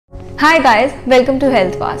Hi guys, welcome to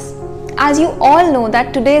Health Vaas. As you all know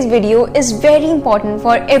that today's video is very important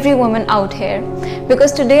for every woman out here,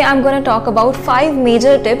 because today I'm going to talk about 5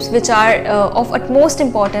 major tips which are of utmost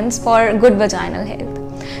importance for good vaginal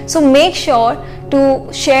health. So make sure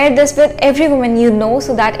to share this with every woman you know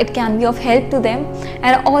so that it can be of help to them,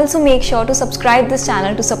 and also make sure to subscribe this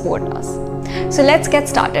channel to support us. So let's get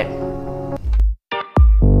started.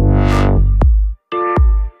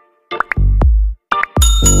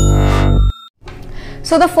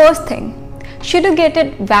 So the first thing, should you get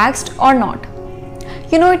it waxed or not?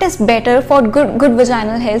 You know, it is better for good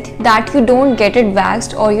vaginal health that you don't get it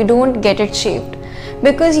waxed or you don't get it shaved,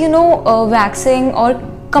 because you know waxing or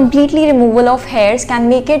completely removal of hairs can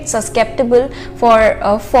make it susceptible for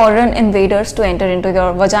foreign invaders to enter into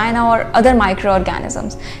your vagina or other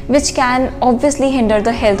microorganisms, which can obviously hinder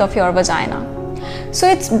the health of your vagina. So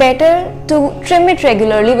it's better to trim it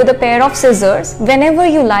regularly with a pair of scissors whenever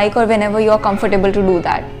you like or whenever you are comfortable to do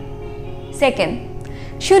that. Second,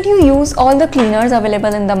 should you use all the cleaners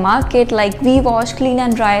available in the market like V-Wash, Clean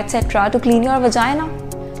and Dry, etc. to clean your vagina?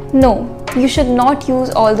 No, you should not use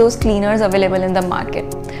all those cleaners available in the market,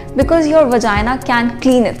 because your vagina can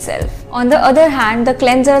clean itself. On the other hand, the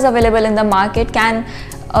cleansers available in the market can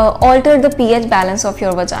alter the pH balance of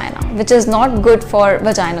your vagina, which is not good for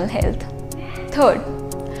vaginal health. Third,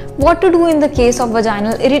 what to do in the case of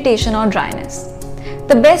vaginal irritation or dryness?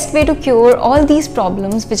 The best way to cure all these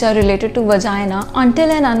problems which are related to vagina, until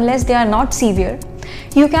and unless they are not severe,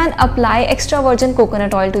 you can apply extra virgin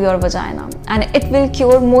coconut oil to your vagina, and it will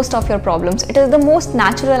cure most of your problems. It is the most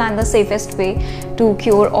natural and the safest way to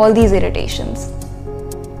cure all these irritations.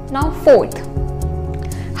 Now fourth,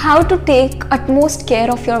 how to take utmost care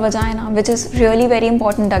of your vagina, which is really very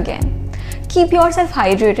important again. Keep yourself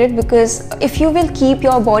hydrated, because if you will keep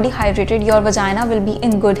your body hydrated, your vagina will be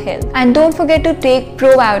in good health. And don't forget to take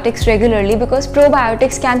probiotics regularly, because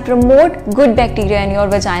probiotics can promote good bacteria in your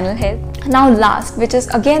vaginal health. Now last, which is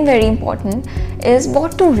again very important, is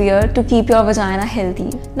what to wear to keep your vagina healthy.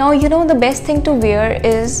 Now you know the best thing to wear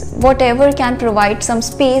is whatever can provide some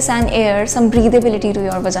space and air, some breathability to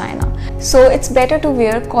your vagina. So it's better to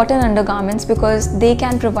wear cotton undergarments, because they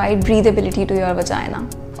can provide breathability to your vagina.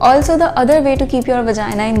 Also, the other way to keep your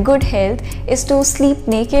vagina in good health is to sleep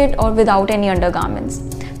naked or without any undergarments,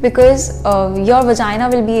 because your vagina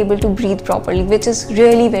will be able to breathe properly, which is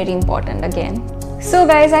really very important again. So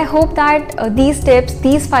guys, I hope that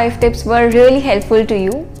these 5 tips were really helpful to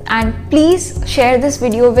you, and please share this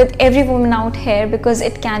video with every woman out here, because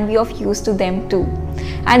it can be of use to them too.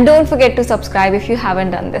 And don't forget to subscribe if you haven't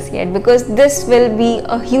done this yet, because this will be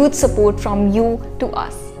a huge support from you to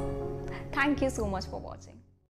us. Thank you so much for watching.